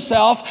proves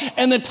himself,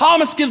 and then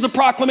Thomas gives a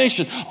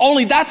proclamation.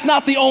 Only that's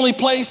not the only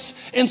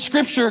place in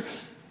Scripture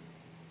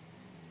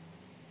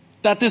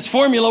that this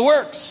formula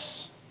works.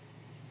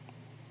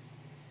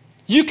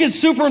 You can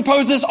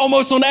superimpose this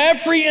almost on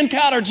every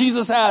encounter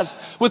Jesus has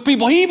with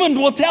people. He even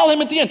will tell him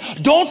at the end,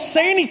 don't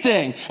say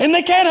anything. And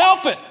they can't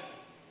help it.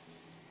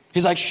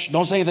 He's like, shh,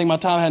 don't say anything. My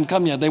time hadn't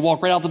come yet. They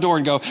walk right out the door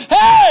and go,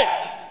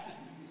 hey!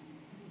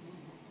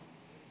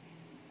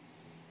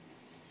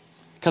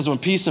 Because when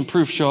peace and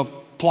proof show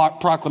up,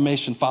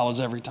 proclamation follows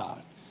every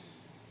time.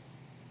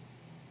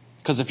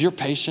 Because if you're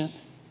patient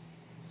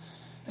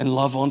and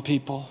love on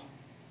people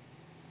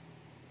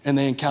and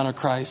they encounter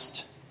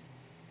Christ,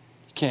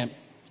 you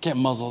can't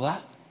muzzle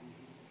that.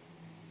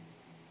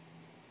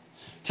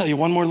 Tell you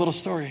one more little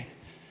story.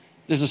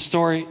 There's a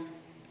story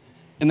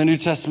in the New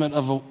Testament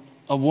of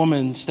a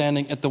woman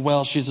standing at the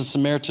well. She's a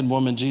Samaritan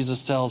woman.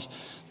 Jesus tells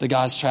the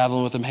guys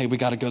traveling with him, hey, we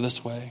got to go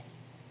this way.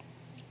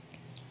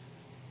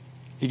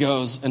 He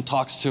goes and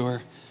talks to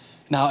her.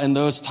 Now, in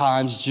those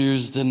times,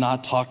 Jews did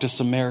not talk to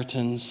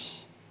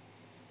Samaritans.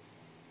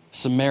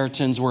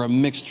 Samaritans were a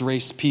mixed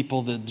race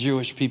people that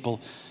Jewish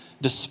people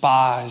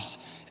despised,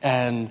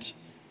 and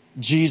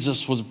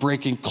Jesus was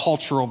breaking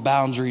cultural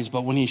boundaries,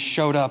 but when he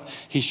showed up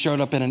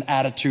in an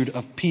attitude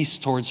of peace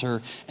towards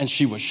her, and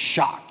she was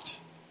shocked,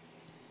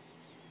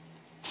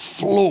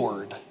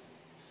 floored.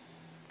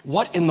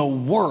 What in the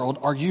world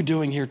are you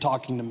doing here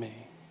talking to me?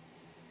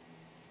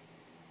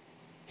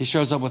 He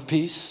shows up with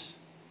peace.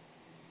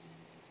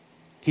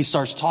 He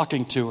starts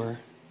talking to her,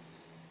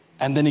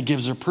 and then he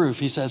gives her proof.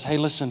 He says, hey,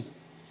 listen.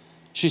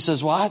 She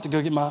says, well, I have to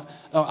go get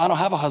I don't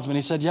have a husband.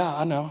 He said, yeah,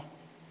 I know.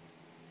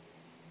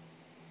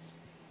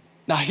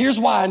 Now, here's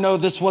why I know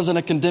this wasn't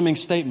a condemning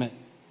statement.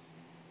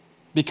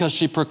 Because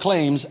she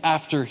proclaims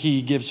after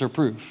he gives her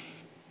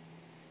proof.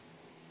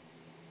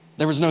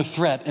 There was no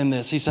threat in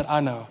this. He said,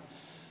 I know.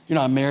 You're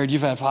not married.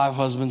 You've had 5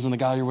 husbands, and the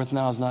guy you're with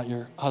now is not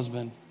your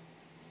husband.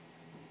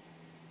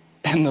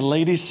 And the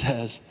lady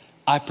says,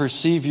 I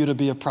perceive you to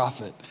be a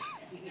prophet.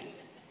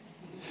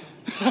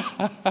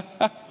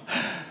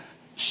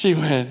 She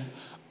went,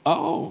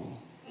 okay.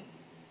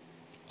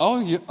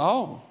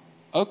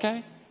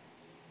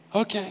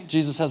 Okay.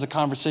 Jesus has a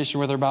conversation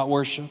with her about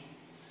worship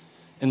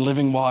and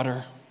living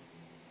water,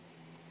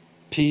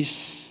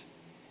 peace,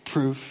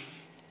 proof.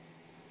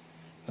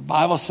 The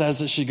Bible says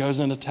that she goes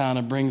into town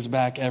and brings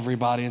back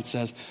everybody and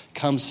says,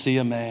 come see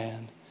a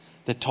man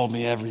that told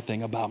me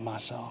everything about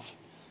myself.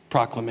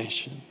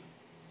 Proclamation.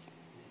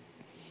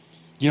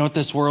 You know what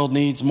this world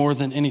needs more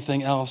than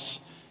anything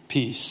else?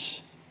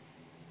 Peace.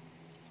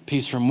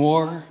 Peace from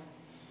war,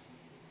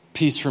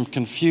 peace from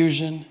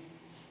confusion,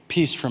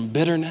 peace from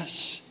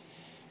bitterness,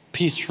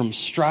 peace from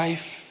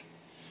strife,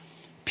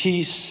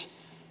 peace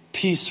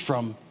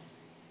from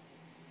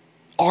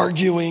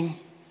arguing,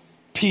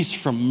 peace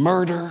from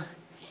murder,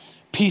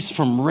 peace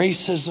from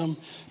racism,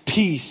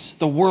 peace.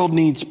 The world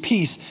needs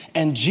peace,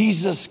 and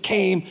Jesus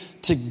came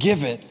to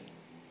give it.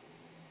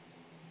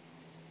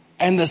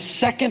 And the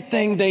second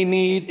thing they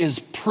need is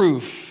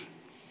proof.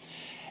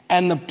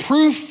 And the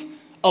proof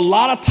a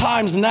lot of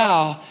times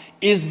now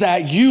is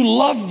that you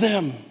love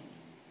them,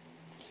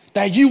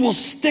 that you will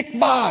stick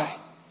by,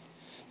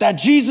 that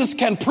Jesus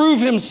can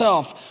prove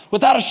himself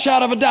without a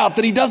shadow of a doubt,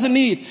 that he doesn't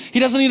need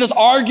us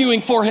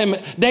arguing for him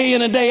day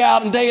in and day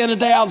out and day in and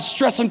day out,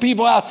 stressing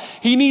people out.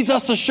 He needs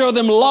us to show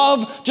them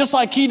love just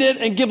like he did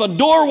and give a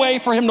doorway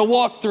for him to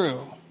walk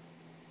through.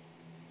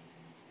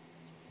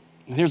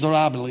 And here's what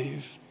I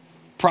believe.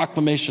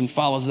 Proclamation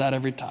follows that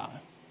every time.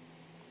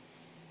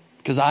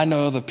 Because I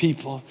know the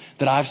people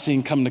that I've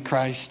seen come to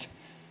Christ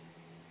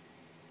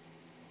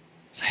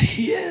say,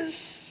 he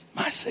is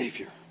my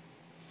Savior.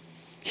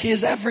 He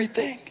is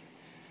everything.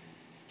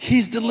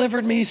 He's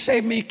delivered me,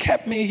 saved me,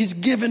 kept me. He's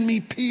given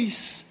me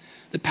peace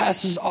that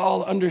passes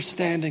all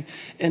understanding.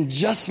 And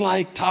just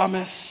like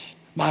Thomas,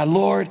 my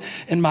Lord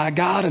and my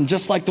God, and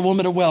just like the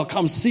woman at the well,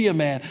 come see a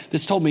man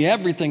that's told me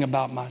everything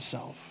about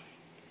myself.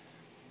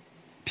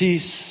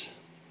 Peace,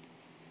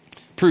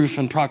 proof,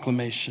 and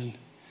proclamation.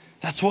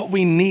 That's what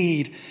we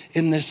need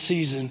in this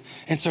season.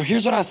 And so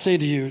here's what I say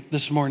to you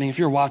this morning, if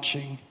you're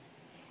watching.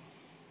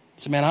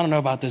 Say, man, I don't know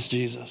about this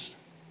Jesus.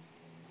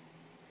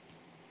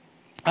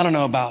 I don't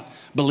know about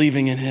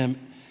believing in him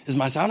as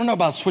my son. I don't know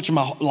about switching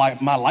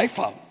my life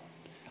up.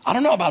 I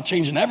don't know about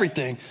changing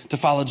everything to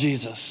follow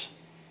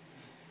Jesus.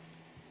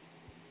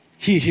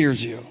 He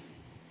hears you.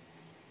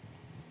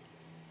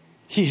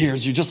 He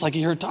hears you just like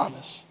he heard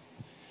Thomas.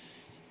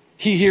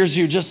 He hears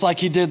you just like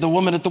he did the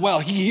woman at the well.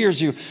 He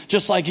hears you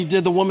just like he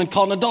did the woman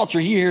caught in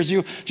adultery. He hears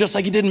you just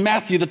like he did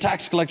Matthew, the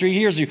tax collector. He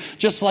hears you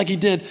just like he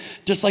did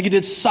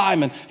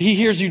Simon. He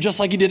hears you just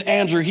like he did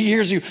Andrew. He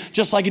hears you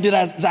just like he did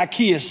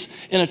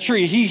Zacchaeus in a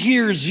tree. He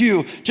hears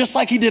you just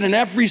like he did in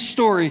every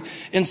story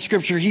in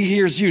Scripture. He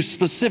hears you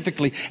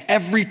specifically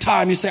every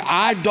time you say,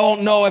 I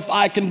don't know if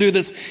I can do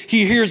this.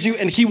 He hears you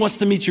and he wants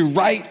to meet you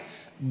right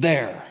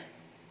there.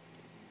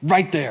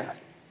 Right there.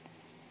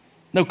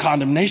 No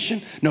condemnation,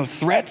 no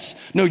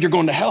threats, no you're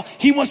going to hell.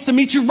 He wants to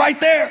meet you right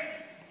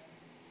there.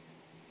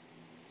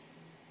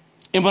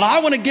 And what I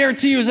want to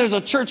guarantee you is there's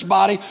a church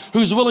body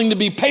who's willing to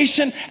be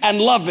patient and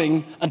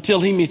loving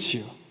until he meets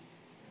you.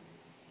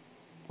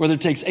 Whether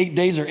it takes 8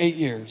 days or 8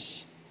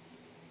 years,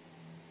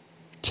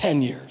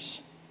 10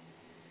 years.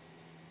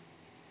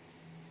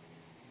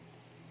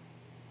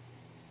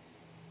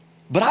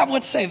 But I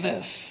would say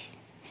this.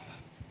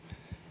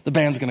 The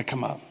band's going to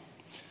come up.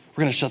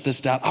 We're going to shut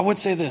this down. I would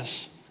say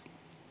this.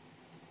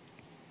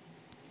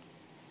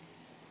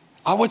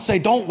 I would say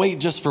don't wait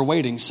just for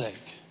waiting's sake.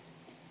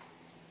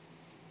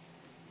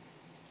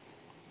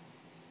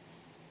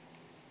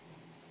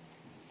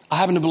 I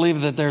happen to believe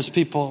that there's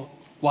people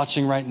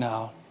watching right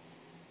now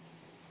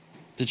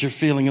that you're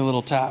feeling a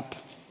little tap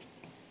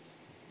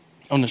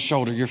on the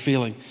shoulder. You're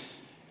feeling,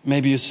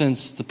 maybe you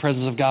sense the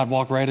presence of God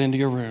walk right into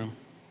your room.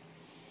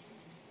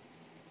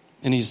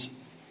 And he's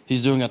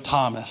doing a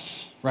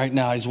Thomas right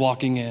now. He's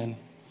walking in and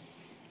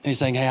he's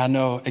saying, hey, I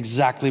know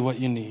exactly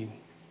what you need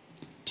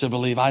to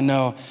believe. I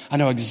know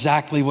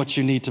exactly what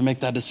you need to make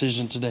that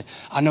decision today.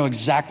 I know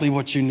exactly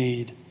what you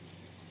need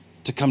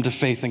to come to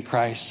faith in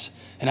Christ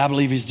And I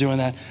believe he's doing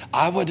that.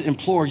 I would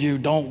implore you,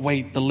 don't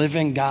wait. The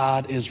living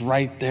God is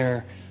right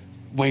there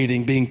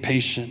waiting, being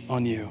patient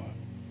on you.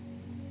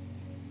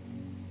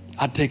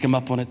 I'd take him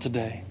up on it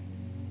today.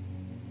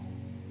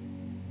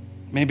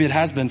 Maybe it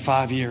has been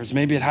 5 years.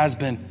 Maybe it has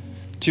been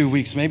 2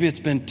 weeks. Maybe it's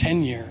been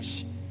 10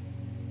 years.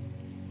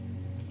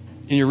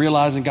 And you're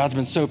realizing God's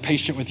been so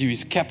patient with you.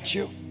 He's kept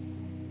you.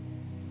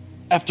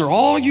 After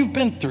all you've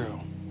been through,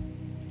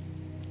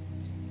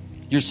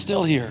 you're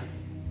still here.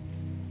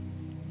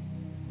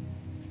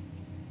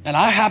 And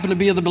I happen to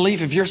be of the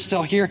belief if you're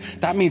still here,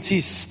 that means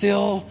he's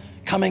still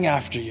coming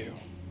after you.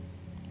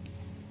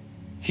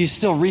 He's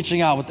still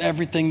reaching out with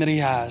everything that he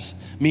has,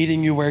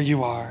 meeting you where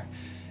you are.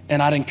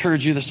 And I'd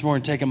encourage you this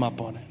morning, take him up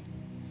on it.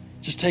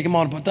 Just take him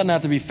on, but it doesn't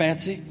have to be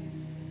fancy.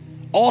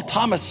 All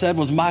Thomas said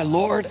was, my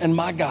Lord and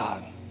my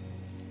God.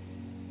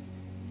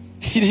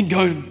 He didn't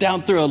go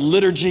down through a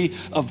liturgy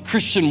of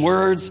Christian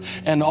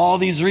words and all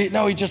these.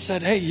 No, he just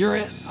said, hey, you're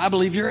it. I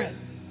believe you're it.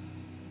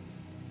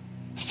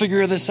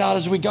 Figure this out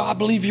as we go. I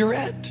believe you're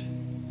it.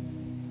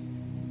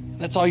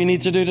 That's all you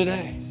need to do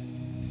today.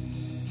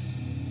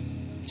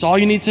 It's all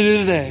you need to do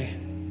today.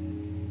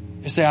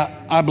 Is say,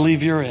 I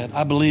believe you're it.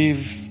 I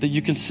believe that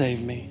you can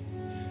save me.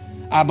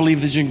 I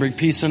believe that you can bring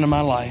peace into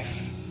my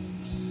life.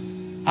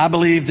 I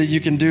believe that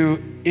you can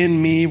do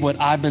in me what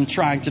I've been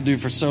trying to do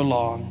for so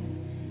long.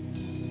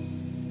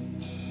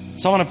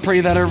 So I want to pray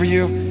that over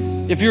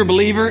you. If you're a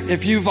believer,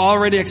 if you've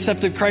already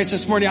accepted Christ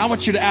this morning, I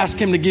want you to ask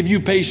him to give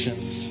you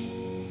patience.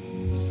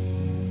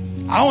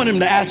 I want him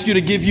to ask you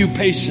to give you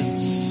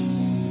patience.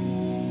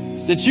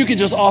 That you can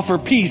just offer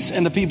peace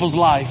into people's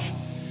life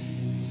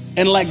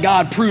and let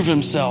God prove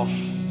himself.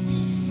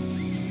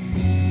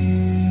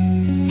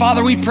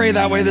 Father, we pray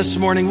that way this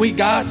morning.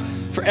 God,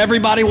 for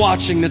everybody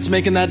watching that's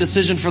making that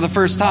decision for the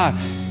first time,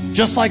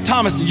 just like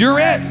Thomas, you're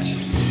it.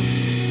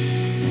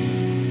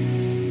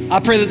 I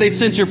pray that they'd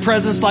sense your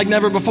presence like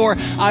never before.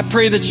 I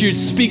pray that you'd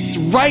speak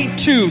right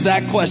to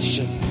that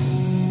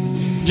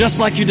question, just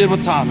like you did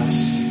with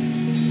Thomas.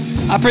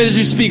 I pray that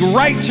you speak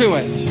right to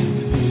it.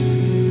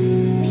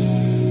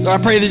 Lord,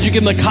 I pray that you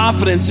give them the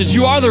confidence that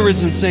you are the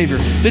risen Savior,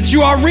 that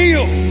you are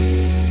real.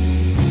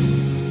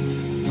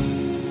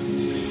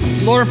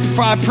 Lord,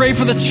 I pray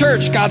for the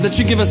church, God, that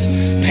you give us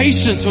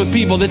patience with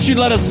people, that you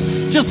let us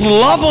just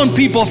love on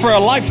people for a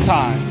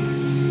lifetime.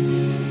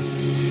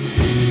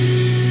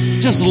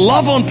 Just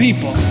love on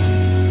people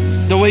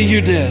the way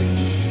you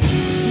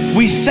did.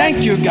 We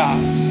thank you, God,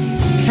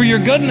 for your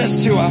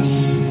goodness to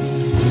us.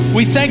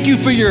 We thank you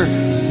for your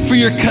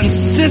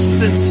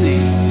consistency.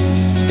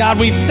 God,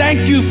 we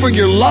thank you for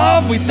your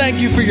love. We thank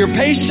you for your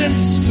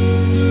patience.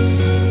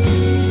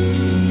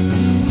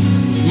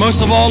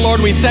 Most of all,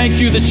 Lord, we thank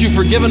you that you've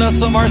forgiven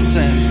us of our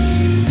sins.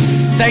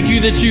 Thank you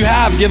that you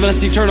have given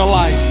us eternal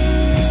life.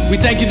 We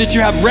thank you that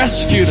you have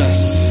rescued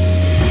us.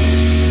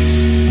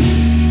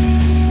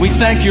 We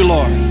thank you,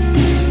 Lord,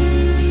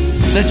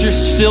 that you're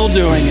still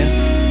doing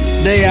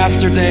it day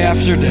after day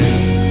after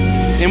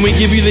day. And we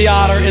give you the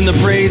honor and the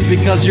praise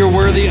because you're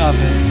worthy of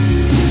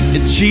it.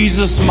 In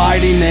Jesus'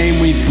 mighty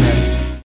name we pray.